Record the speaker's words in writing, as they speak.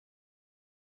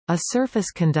A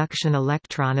surface-conduction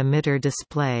electron-emitter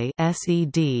display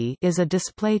 (SED) is a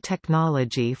display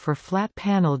technology for flat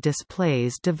panel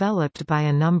displays developed by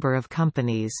a number of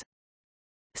companies.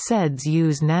 SEDs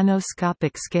use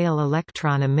nanoscopic scale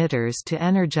electron emitters to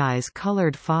energize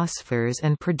colored phosphors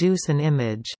and produce an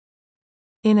image.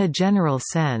 In a general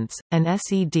sense, an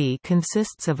SED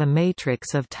consists of a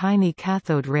matrix of tiny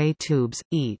cathode ray tubes,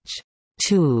 each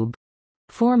tube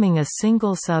forming a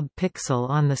single sub-pixel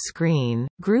on the screen,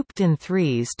 grouped in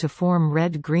threes to form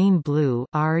red-green-blue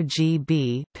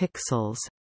 (RGB) pixels.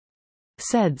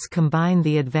 SEDs combine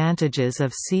the advantages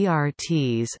of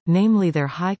CRTs, namely their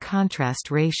high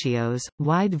contrast ratios,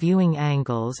 wide viewing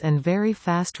angles and very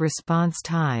fast response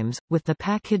times, with the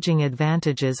packaging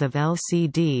advantages of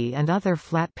LCD and other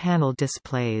flat panel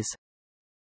displays.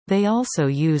 They also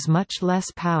use much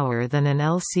less power than an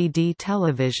LCD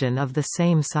television of the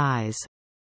same size.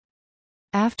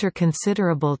 After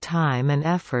considerable time and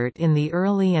effort in the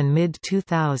early and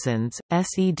mid-2000s,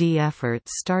 SED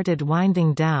efforts started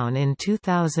winding down in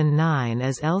 2009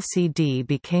 as LCD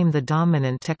became the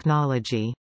dominant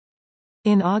technology.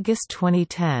 In August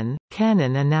 2010,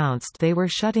 Canon announced they were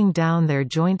shutting down their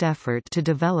joint effort to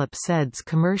develop SEDs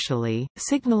commercially,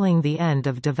 signaling the end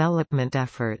of development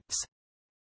efforts.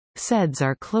 SEDs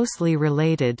are closely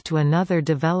related to another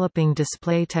developing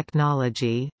display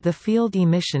technology, the field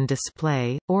emission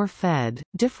display, or FED,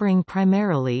 differing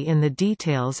primarily in the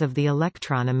details of the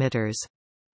electron emitters.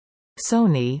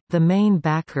 Sony, the main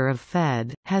backer of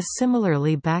FED, has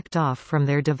similarly backed off from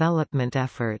their development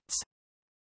efforts.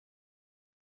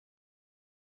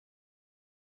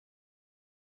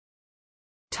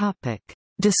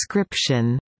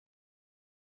 Description.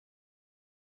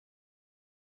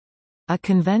 A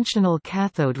conventional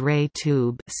cathode ray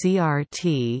tube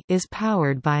 (CRT) is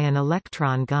powered by an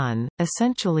electron gun,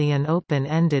 essentially an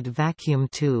open-ended vacuum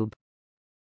tube.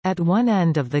 At one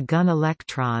end of the gun,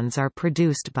 electrons are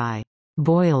produced by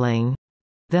boiling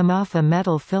them off a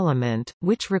metal filament,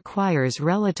 which requires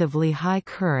relatively high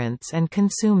currents and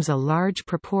consumes a large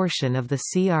proportion of the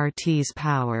CRT's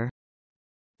power.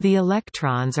 The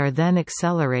electrons are then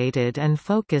accelerated and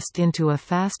focused into a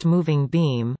fast-moving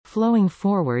beam, flowing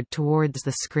forward towards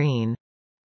the screen.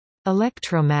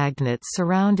 Electromagnets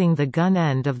surrounding the gun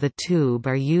end of the tube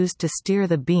are used to steer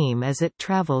the beam as it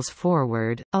travels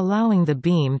forward, allowing the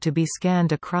beam to be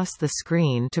scanned across the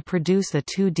screen to produce a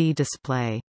 2D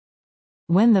display.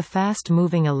 When the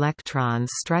fast-moving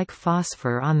electrons strike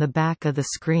phosphor on the back of the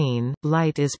screen,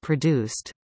 light is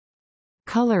produced.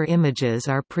 Color images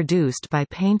are produced by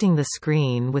painting the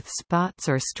screen with spots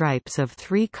or stripes of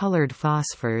three colored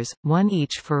phosphors, one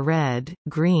each for red,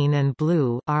 green and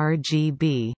blue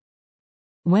 (RGB).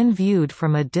 When viewed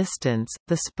from a distance,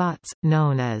 the spots,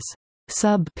 known as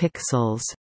sub-pixels,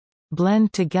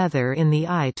 blend together in the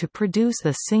eye to produce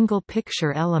a single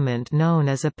picture element known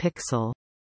as a pixel.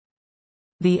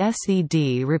 The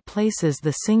SED replaces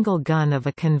the single gun of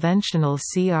a conventional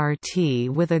CRT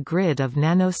with a grid of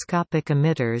nanoscopic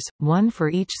emitters, one for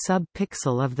each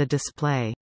sub-pixel of the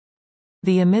display.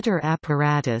 The emitter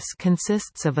apparatus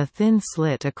consists of a thin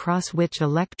slit across which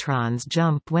electrons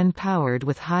jump when powered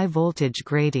with high-voltage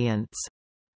gradients.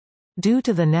 Due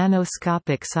to the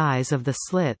nanoscopic size of the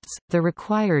slits, the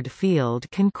required field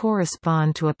can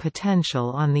correspond to a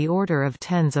potential on the order of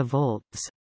tens of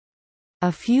volts.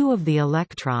 A few of the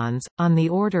electrons, on the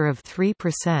order of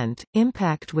 3%,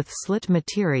 impact with slit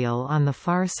material on the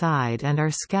far side and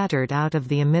are scattered out of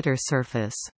the emitter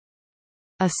surface.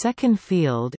 A second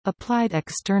field, applied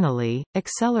externally,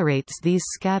 accelerates these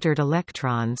scattered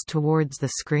electrons towards the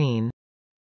screen.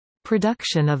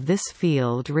 Production of this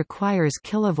field requires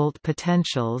kilovolt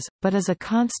potentials, but is a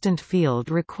constant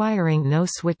field requiring no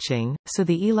switching, so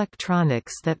the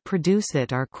electronics that produce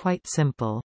it are quite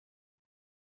simple.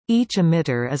 Each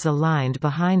emitter is aligned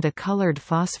behind a colored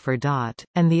phosphor dot,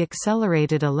 and the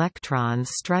accelerated electrons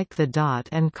strike the dot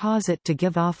and cause it to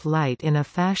give off light in a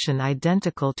fashion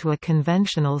identical to a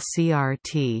conventional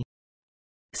CRT.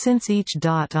 Since each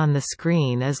dot on the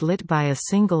screen is lit by a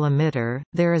single emitter,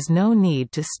 there is no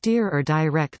need to steer or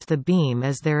direct the beam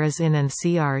as there is in an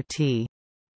CRT.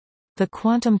 The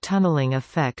quantum tunneling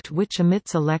effect, which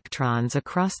emits electrons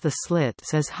across the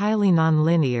slits, is highly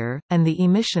nonlinear, and the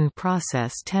emission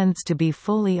process tends to be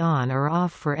fully on or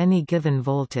off for any given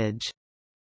voltage.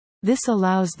 This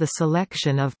allows the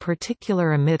selection of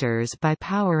particular emitters by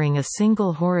powering a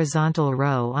single horizontal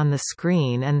row on the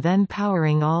screen and then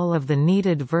powering all of the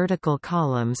needed vertical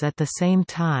columns at the same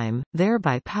time,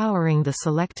 thereby powering the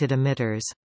selected emitters.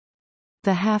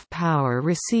 The half power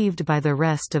received by the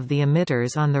rest of the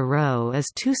emitters on the row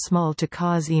is too small to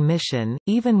cause emission,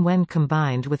 even when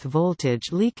combined with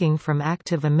voltage leaking from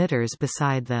active emitters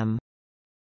beside them.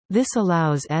 This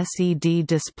allows SED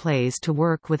displays to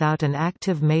work without an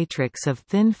active matrix of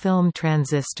thin film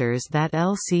transistors that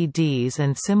LCDs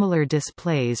and similar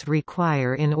displays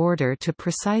require in order to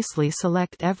precisely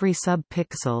select every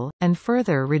sub-pixel, and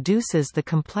further reduces the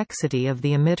complexity of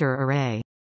the emitter array.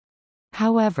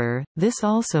 However, this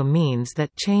also means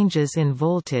that changes in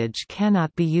voltage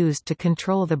cannot be used to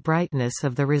control the brightness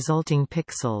of the resulting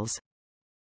pixels.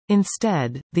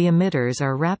 Instead, the emitters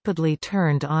are rapidly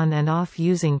turned on and off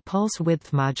using pulse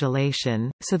width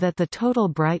modulation, so that the total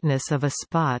brightness of a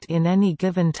spot in any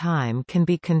given time can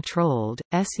be controlled.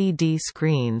 SED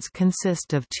screens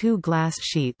consist of two glass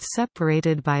sheets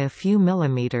separated by a few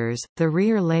millimeters, the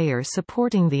rear layer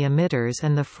supporting the emitters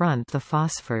and the front the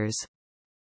phosphors.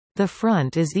 The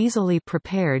front is easily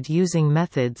prepared using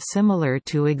methods similar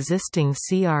to existing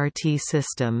CRT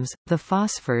systems. The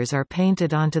phosphors are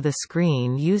painted onto the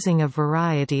screen using a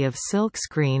variety of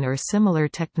silkscreen or similar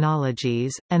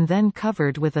technologies, and then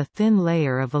covered with a thin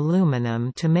layer of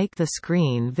aluminum to make the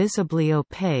screen visibly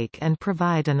opaque and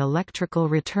provide an electrical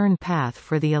return path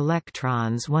for the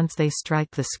electrons once they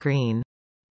strike the screen.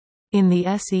 In the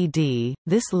SED,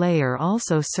 this layer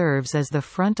also serves as the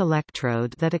front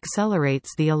electrode that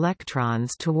accelerates the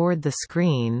electrons toward the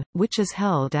screen, which is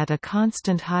held at a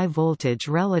constant high voltage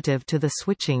relative to the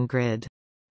switching grid.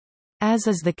 As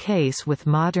is the case with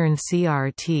modern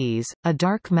CRTs, a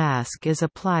dark mask is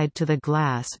applied to the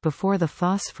glass before the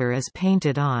phosphor is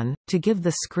painted on, to give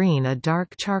the screen a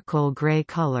dark charcoal gray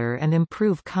color and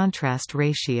improve contrast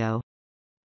ratio.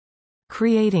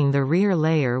 Creating the rear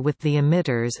layer with the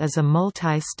emitters is a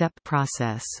multi-step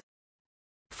process.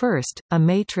 First, a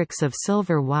matrix of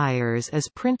silver wires is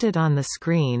printed on the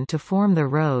screen to form the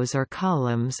rows or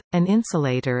columns, an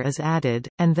insulator is added,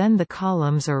 and then the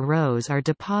columns or rows are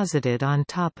deposited on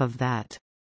top of that.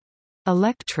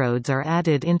 Electrodes are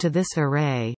added into this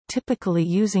array, typically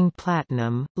using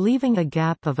platinum, leaving a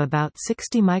gap of about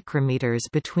 60 micrometers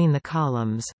between the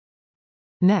columns.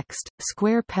 Next,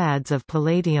 square pads of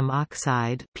palladium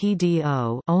oxide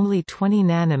 (PDO) only 20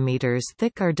 nanometers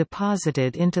thick are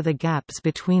deposited into the gaps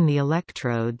between the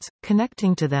electrodes,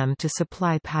 connecting to them to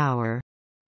supply power.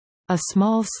 A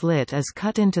small slit is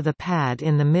cut into the pad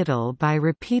in the middle by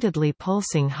repeatedly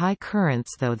pulsing high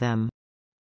currents through them.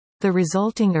 The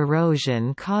resulting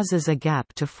erosion causes a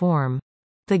gap to form.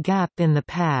 The gap in the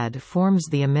pad forms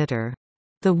the emitter.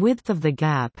 The width of the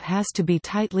gap has to be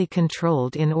tightly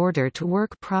controlled in order to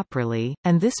work properly,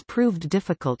 and this proved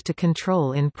difficult to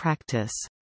control in practice.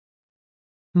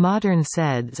 Modern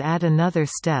SEDs add another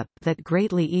step that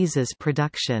greatly eases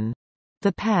production.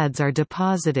 The pads are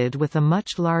deposited with a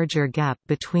much larger gap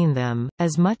between them,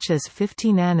 as much as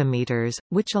 50 nanometers,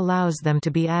 which allows them to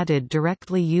be added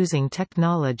directly using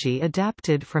technology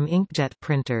adapted from inkjet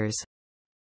printers.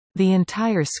 The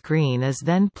entire screen is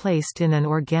then placed in an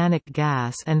organic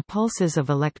gas and pulses of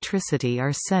electricity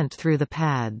are sent through the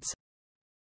pads.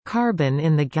 Carbon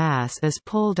in the gas is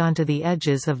pulled onto the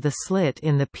edges of the slit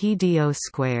in the PDO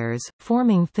squares,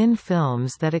 forming thin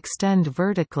films that extend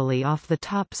vertically off the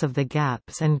tops of the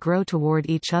gaps and grow toward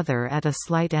each other at a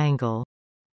slight angle.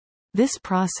 This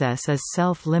process is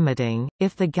self-limiting.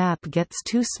 If the gap gets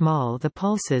too small, the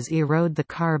pulses erode the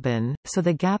carbon, so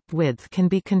the gap width can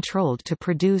be controlled to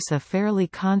produce a fairly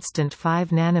constant 5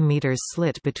 nanometers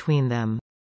slit between them.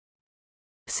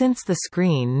 Since the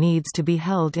screen needs to be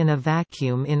held in a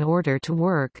vacuum in order to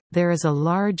work, there is a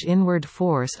large inward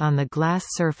force on the glass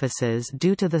surfaces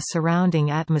due to the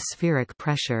surrounding atmospheric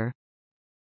pressure.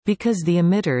 Because the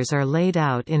emitters are laid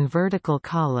out in vertical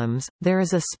columns, there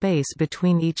is a space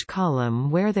between each column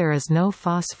where there is no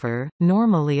phosphor,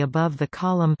 normally above the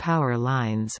column power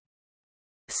lines.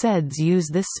 SEDs use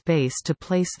this space to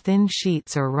place thin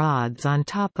sheets or rods on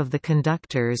top of the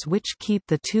conductors which keep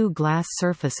the two glass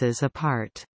surfaces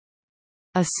apart.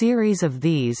 A series of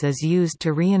these is used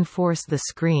to reinforce the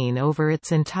screen over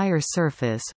its entire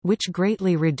surface, which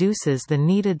greatly reduces the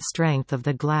needed strength of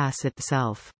the glass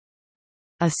itself.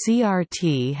 A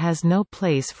CRT has no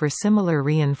place for similar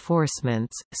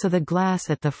reinforcements, so the glass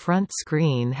at the front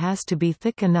screen has to be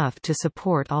thick enough to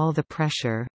support all the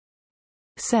pressure.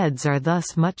 SEDs are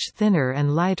thus much thinner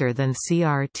and lighter than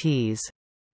CRTs.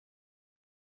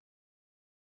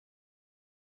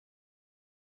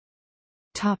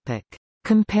 Topic: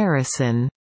 Comparison.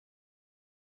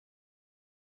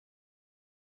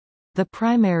 The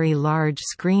primary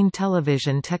large-screen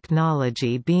television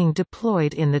technology being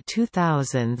deployed in the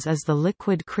 2000s is the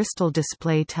liquid crystal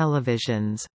display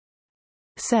televisions.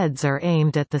 SEDs are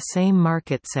aimed at the same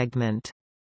market segment.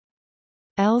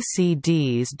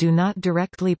 LCDs do not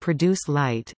directly produce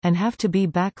light, and have to be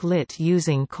backlit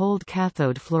using cold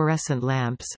cathode fluorescent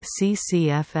lamps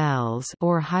 (CCFLs)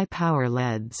 or high-power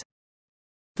LEDs.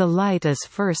 The light is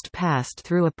first passed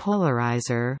through a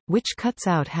polarizer, which cuts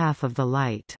out half of the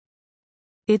light.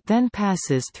 It then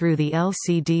passes through the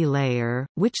LCD layer,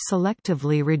 which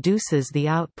selectively reduces the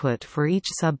output for each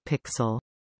subpixel.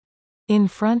 In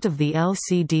front of the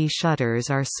LCD shutters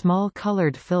are small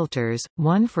colored filters,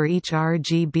 one for each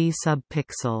RGB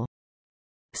subpixel.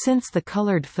 Since the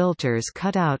colored filters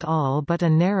cut out all but a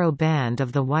narrow band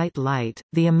of the white light,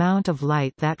 the amount of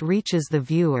light that reaches the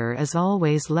viewer is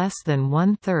always less than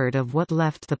one-third of what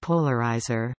left the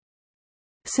polarizer.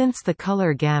 Since the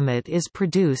color gamut is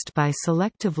produced by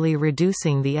selectively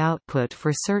reducing the output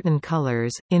for certain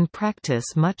colors, in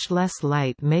practice much less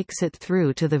light makes it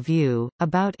through to the view,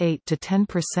 about 8 to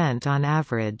 10% on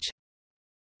average.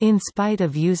 In spite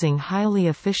of using highly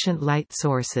efficient light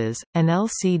sources, an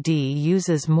LCD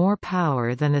uses more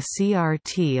power than a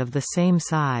CRT of the same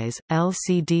size.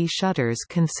 LCD shutters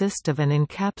consist of an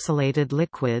encapsulated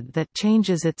liquid that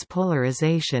changes its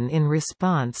polarization in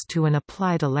response to an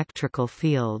applied electrical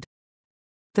field.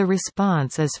 The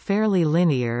response is fairly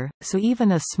linear, so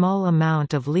even a small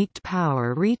amount of leaked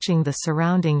power reaching the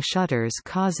surrounding shutters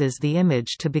causes the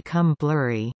image to become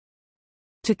blurry.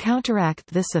 To counteract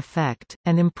this effect,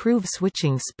 and improve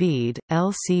switching speed,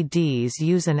 LCDs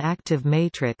use an active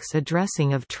matrix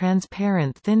addressing of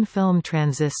transparent thin-film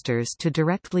transistors to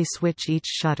directly switch each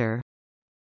shutter.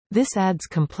 This adds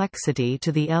complexity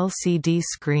to the LCD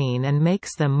screen and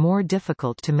makes them more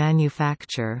difficult to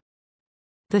manufacture.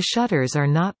 The shutters are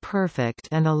not perfect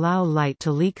and allow light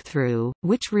to leak through,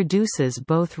 which reduces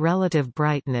both relative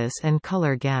brightness and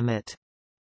color gamut.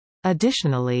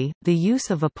 Additionally, the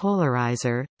use of a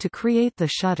polarizer, to create the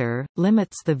shutter,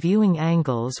 limits the viewing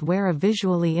angles where a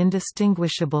visually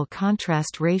indistinguishable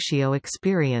contrast ratio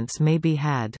experience may be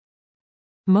had.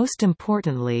 Most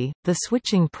importantly, the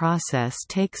switching process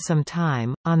takes some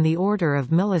time, on the order of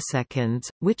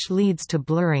milliseconds, which leads to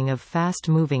blurring of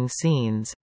fast-moving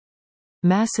scenes.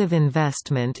 Massive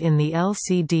investment in the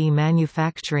LCD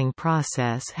manufacturing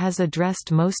process has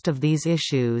addressed most of these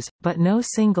issues, but no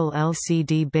single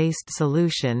LCD-based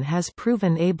solution has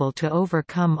proven able to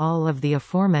overcome all of the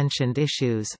aforementioned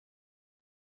issues.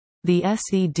 The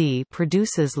SED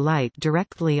produces light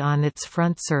directly on its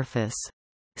front surface.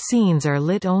 Scenes are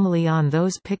lit only on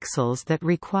those pixels that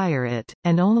require it,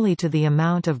 and only to the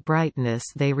amount of brightness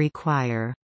they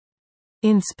require.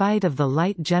 In spite of the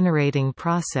light-generating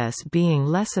process being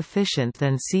less efficient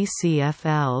than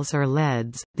CCFLs or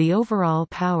LEDs, the overall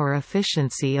power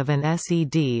efficiency of an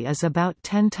SED is about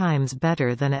 10 times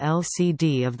better than a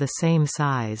LCD of the same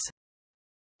size.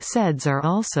 SEDs are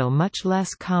also much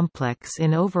less complex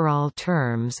in overall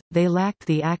terms, they lack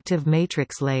the active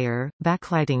matrix layer,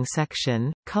 backlighting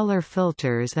section, color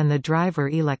filters and the driver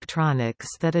electronics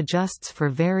that adjusts for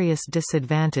various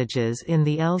disadvantages in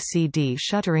the LCD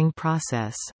shuttering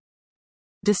process.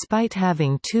 Despite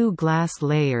having two glass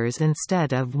layers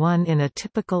instead of one in a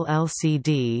typical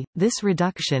LCD, this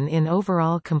reduction in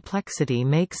overall complexity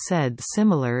makes SEDs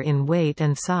similar in weight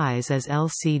and size as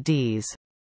LCDs.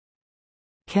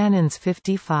 Canon's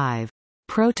 55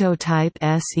 prototype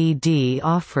SED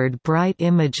offered bright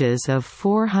images of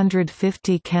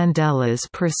 450 candelas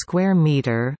per square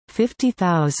meter,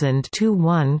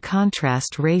 50,000:1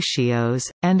 contrast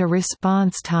ratios, and a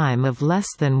response time of less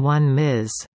than 1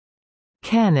 ms.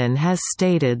 Canon has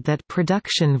stated that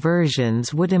production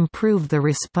versions would improve the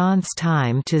response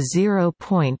time to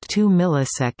 0.2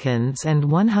 milliseconds and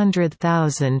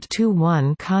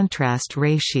 100,000:1 contrast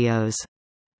ratios.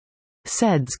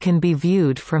 SEDs can be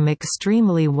viewed from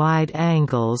extremely wide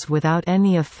angles without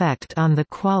any effect on the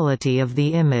quality of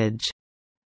the image.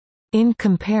 In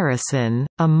comparison,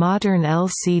 a modern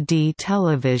LCD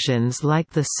televisions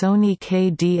like the Sony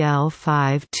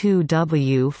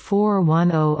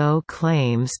KDL-52W4100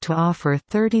 claims to offer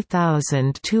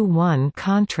 30,000:1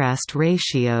 contrast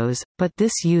ratios, but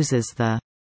this uses the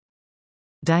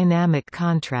dynamic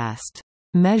contrast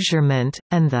measurement,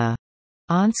 and the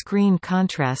on-screen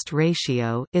contrast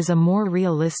ratio is a more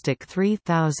realistic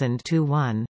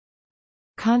 3,000:1.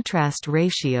 Contrast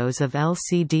ratios of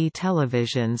LCD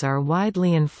televisions are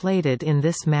widely inflated in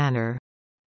this manner.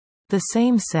 The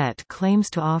same set claims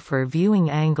to offer viewing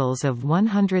angles of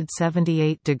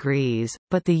 178 degrees,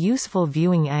 but the useful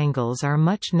viewing angles are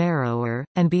much narrower,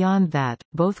 and beyond that,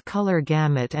 both color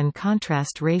gamut and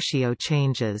contrast ratio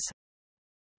changes.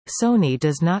 Sony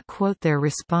does not quote their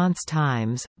response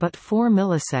times, but 4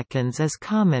 milliseconds is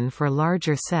common for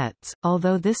larger sets,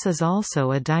 although this is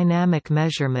also a dynamic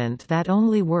measurement that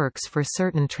only works for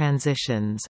certain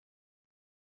transitions.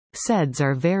 SEDs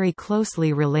are very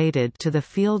closely related to the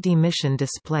field emission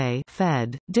display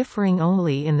 (FED), differing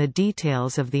only in the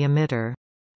details of the emitter.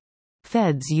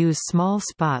 FEDs use small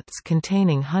spots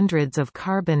containing hundreds of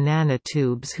carbon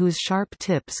nanotubes whose sharp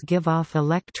tips give off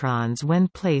electrons when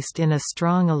placed in a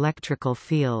strong electrical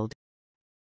field.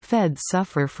 FEDs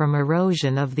suffer from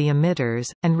erosion of the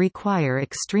emitters, and require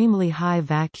extremely high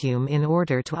vacuum in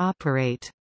order to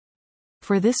operate.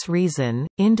 For this reason,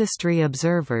 industry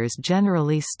observers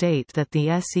generally state that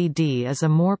the SED is a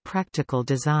more practical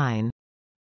design.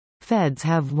 FEDs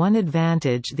have one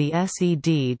advantage the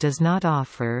SED does not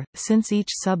offer, since each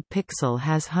sub-pixel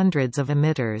has hundreds of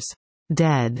emitters.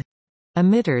 Dead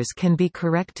emitters can be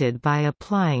corrected by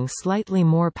applying slightly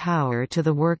more power to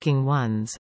the working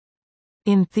ones.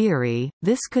 In theory,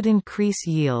 this could increase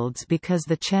yields because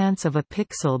the chance of a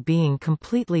pixel being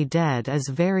completely dead is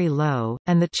very low,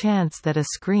 and the chance that a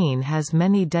screen has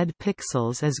many dead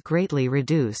pixels is greatly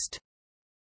reduced.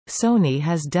 Sony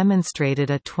has demonstrated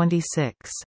a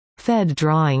 26 FED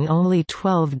drawing only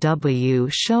 12W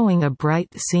showing a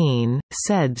bright scene.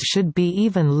 SEDs should be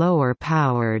even lower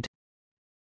powered.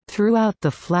 Throughout the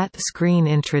flat screen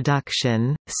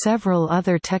introduction, several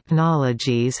other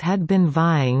technologies had been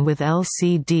vying with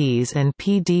LCDs and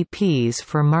PDPs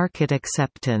for market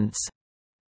acceptance.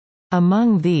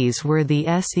 Among these were the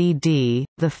SED,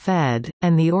 the FED,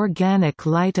 and the organic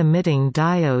light-emitting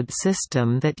diode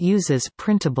system that uses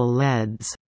printable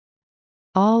LEDs.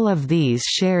 All of these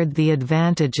shared the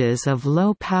advantages of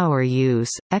low power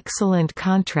use, excellent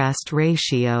contrast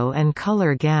ratio and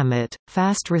color gamut,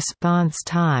 fast response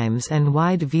times and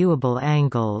wide viewable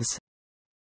angles.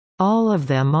 All of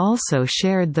them also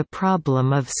shared the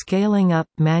problem of scaling up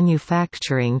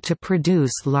manufacturing to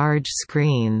produce large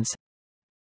screens.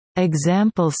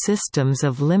 Example systems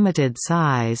of limited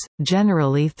size,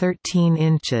 generally 13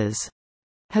 inches.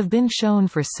 Have been shown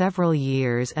for several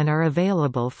years and are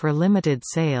available for limited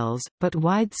sales, but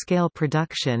wide-scale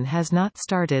production has not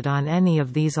started on any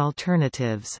of these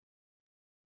alternatives.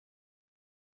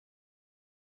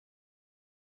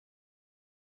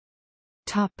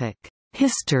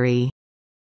 History.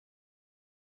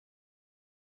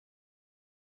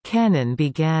 Canon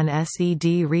began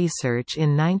SED research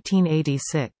in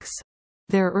 1986.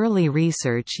 Their early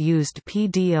research used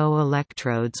PDO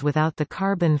electrodes without the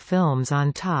carbon films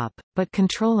on top, but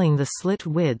controlling the slit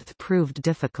width proved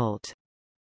difficult.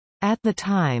 At the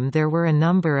time there were a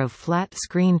number of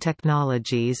flat-screen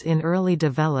technologies in early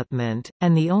development,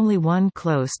 and the only one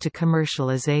close to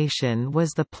commercialization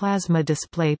was the Plasma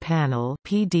Display Panel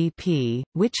 (PDP),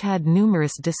 which had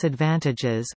numerous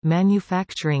disadvantages,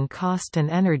 manufacturing cost and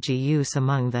energy use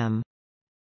among them.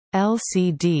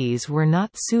 LCDs were not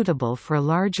suitable for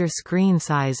larger screen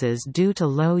sizes due to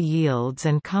low yields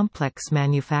and complex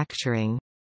manufacturing.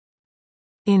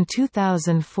 In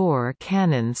 2004,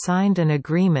 Canon signed an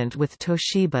agreement with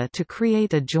Toshiba to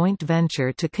create a joint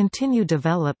venture to continue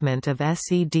development of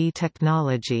SED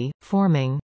technology,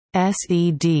 forming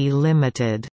SED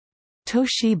Limited.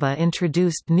 Toshiba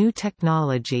introduced new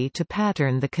technology to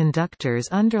pattern the conductors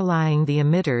underlying the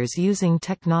emitters using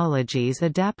technologies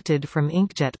adapted from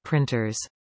inkjet printers.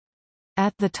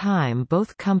 At the time,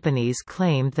 both companies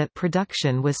claimed that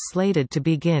production was slated to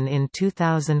begin in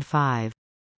 2005.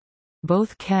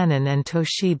 Both Canon and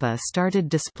Toshiba started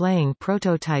displaying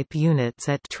prototype units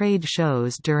at trade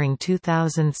shows during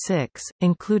 2006,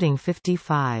 including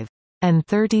 55 and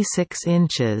 36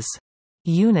 inches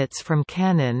units from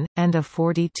Canon, and a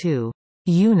 42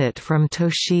 unit from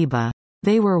Toshiba.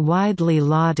 They were widely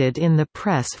lauded in the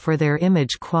press for their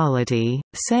image quality,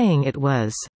 saying it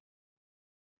was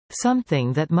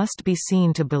something that must be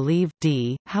seen to believe.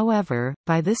 However,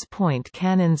 by this point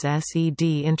Canon's SED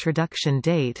introduction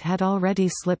date had already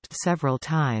slipped several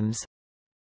times.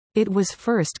 It was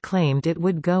first claimed it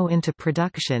would go into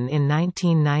production in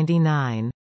 1999.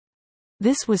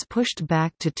 This was pushed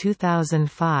back to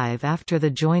 2005 after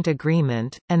the joint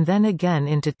agreement, and then again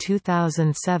into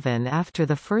 2007 after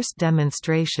the first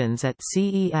demonstrations at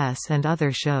CES and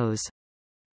other shows.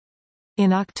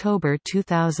 In October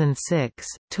 2006,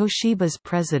 Toshiba's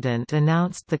president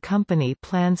announced the company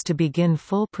plans to begin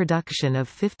full production of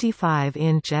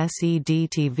 55-inch SED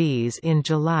TVs in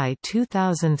July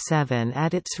 2007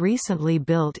 at its recently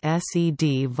built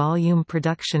SED volume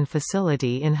production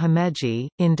facility in Himeji.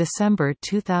 In December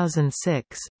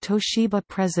 2006, Toshiba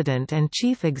president and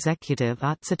chief executive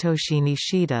Atsutoshi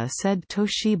Nishida said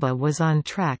Toshiba was on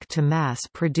track to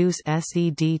mass-produce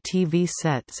SED TV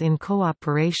sets in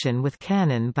cooperation with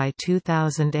Canon by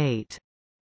 2008.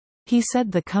 He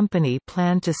said the company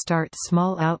planned to start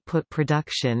small output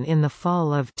production in the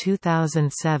fall of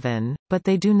 2007, but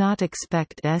they do not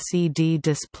expect SED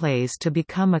displays to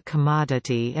become a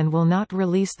commodity and will not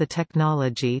release the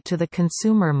technology to the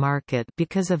consumer market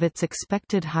because of its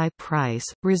expected high price,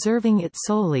 reserving it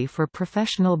solely for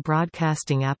professional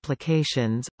broadcasting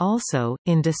applications. Also,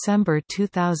 in December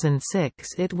 2006,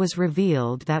 it was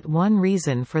revealed that one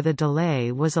reason for the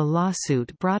delay was a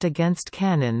lawsuit brought against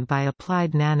Canon by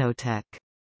Applied Nanotech.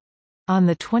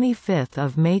 On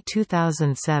 25 May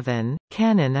 2007,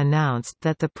 Canon announced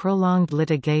that the prolonged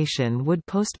litigation would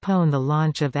postpone the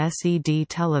launch of SED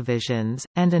televisions,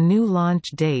 and a new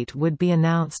launch date would be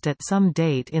announced at some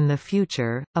date in the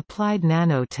future. Applied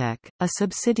Nanotech, a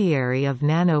subsidiary of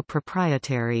Nano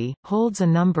Proprietary, holds a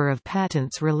number of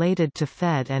patents related to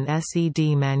FET and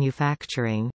SED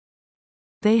manufacturing.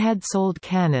 They had sold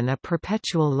Canon a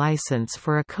perpetual license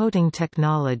for a coating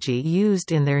technology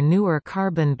used in their newer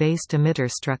carbon-based emitter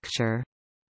structure.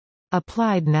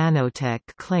 Applied Nanotech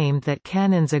claimed that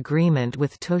Canon's agreement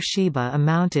with Toshiba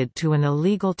amounted to an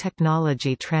illegal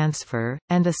technology transfer,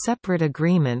 and a separate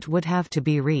agreement would have to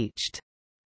be reached.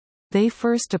 They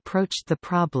first approached the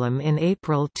problem in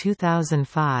April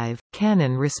 2005.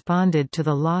 Canon responded to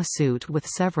the lawsuit with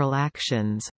several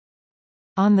actions.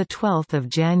 On 12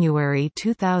 January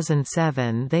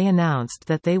 2007 they announced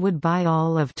that they would buy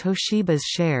all of Toshiba's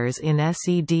shares in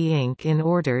SED Inc. in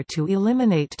order to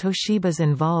eliminate Toshiba's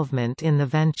involvement in the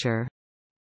venture.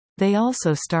 They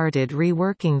also started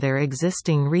reworking their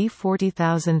existing RE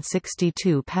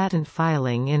 40062 patent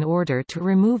filing in order to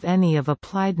remove any of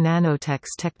Applied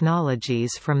Nanotech's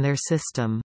technologies from their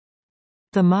system.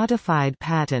 The modified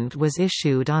patent was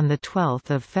issued on 12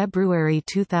 February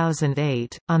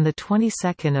 2008. On the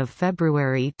 22nd of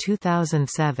February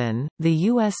 2007, the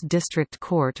U.S. District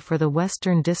Court for the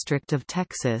Western District of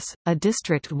Texas, a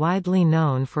district widely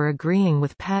known for agreeing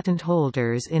with patent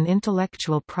holders in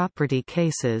intellectual property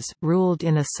cases, ruled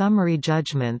in a summary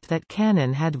judgment that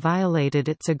Canon had violated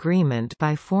its agreement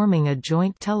by forming a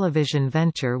joint television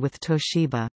venture with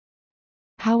Toshiba.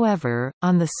 However,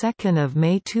 on 2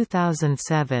 May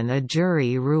 2007 a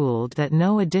jury ruled that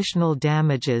no additional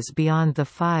damages beyond the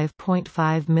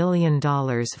 $5.5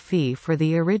 million fee for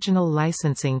the original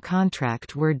licensing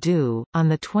contract were due.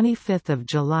 On 25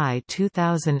 July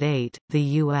 2008, the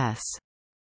U.S.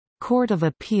 Court of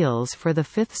Appeals for the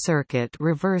Fifth Circuit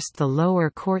reversed the lower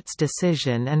court's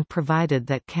decision and provided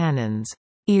that Canon's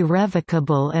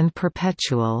irrevocable and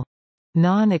perpetual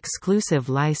non-exclusive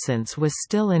license was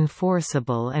still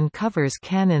enforceable and covers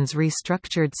Canon's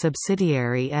restructured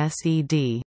subsidiary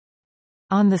SED.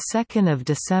 On 2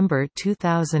 December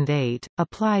 2008,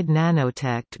 Applied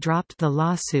Nanotech dropped the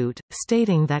lawsuit,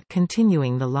 stating that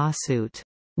continuing the lawsuit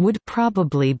would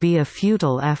probably be a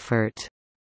futile effort.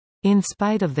 In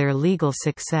spite of their legal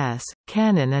success,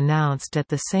 Canon announced at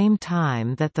the same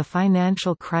time that the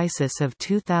financial crisis of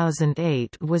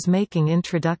 2008 was making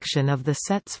introduction of the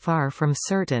sets far from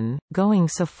certain, going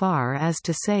so far as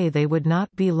to say they would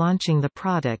not be launching the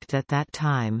product at that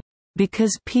time,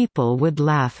 because people would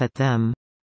laugh at them.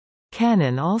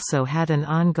 Canon also had an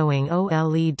ongoing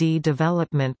OLED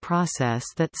development process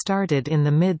that started in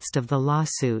the midst of the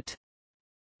lawsuit.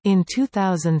 In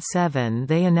 2007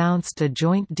 they announced a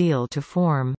joint deal to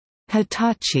form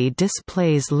Hitachi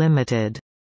Displays Limited,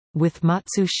 with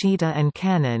Matsushita and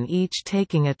Canon each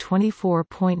taking a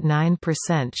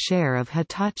 24.9% share of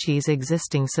Hitachi's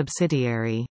existing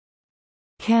subsidiary.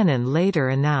 Canon later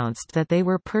announced that they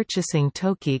were purchasing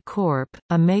Toki Corp.,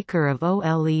 a maker of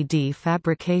OLED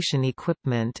fabrication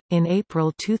equipment. In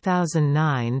April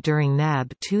 2009 during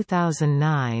NAB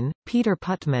 2009, Peter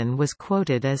Putman was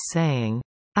quoted as saying,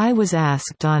 "I was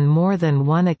asked on more than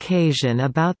one occasion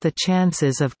about the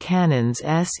chances of Canon's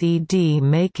SED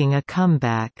making a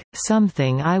comeback,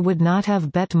 something I would not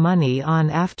have bet money on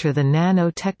after the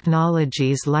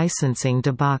nanotechnologies licensing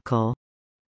debacle.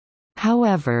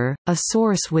 However, a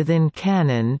source within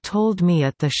Canon told me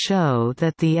at the show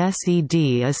that the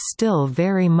SED is still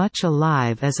very much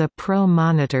alive as a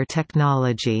pro-monitor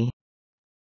technology."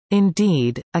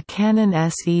 Indeed, a Canon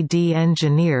SED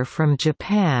engineer from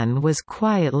Japan was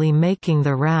quietly making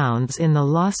the rounds in the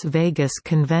Las Vegas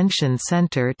Convention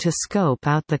Center to scope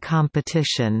out the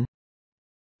competition.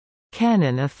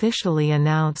 Canon officially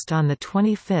announced on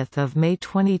 25 May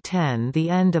 2010 the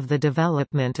end of the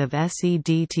development of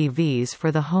SED TVs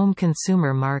for the home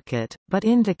consumer market, but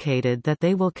indicated that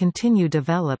they will continue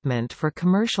development for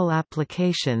commercial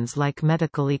applications like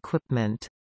medical equipment.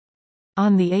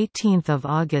 On 18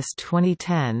 August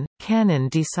 2010, Canon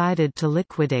decided to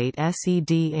liquidate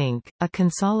SED Inc., a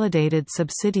consolidated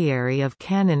subsidiary of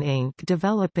Canon Inc.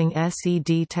 developing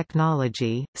SED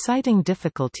technology, citing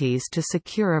difficulties to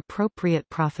secure appropriate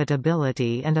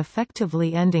profitability and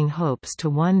effectively ending hopes to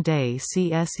one day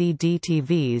see SED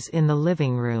TVs in the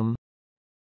living room.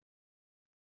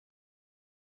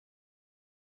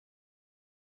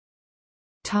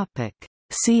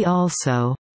 See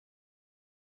also: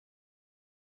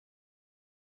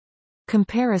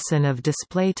 Comparison of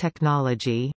display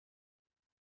technology,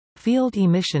 Field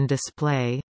emission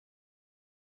display,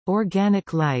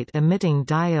 Organic light emitting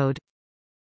diode,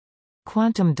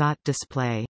 Quantum dot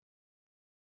display.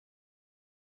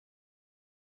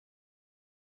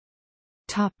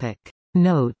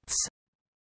 Notes.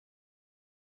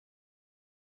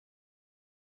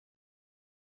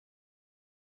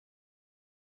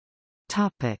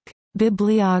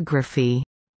 Bibliography.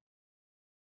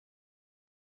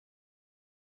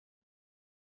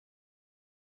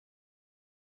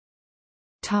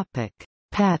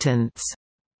 Patents.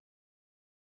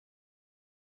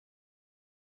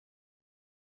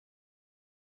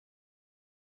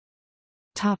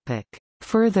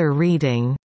 Further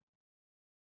reading.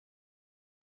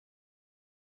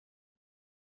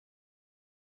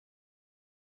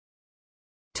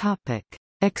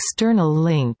 External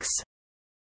links.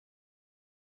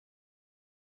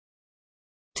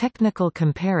 Technical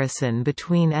comparison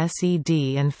between SED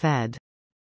and FED.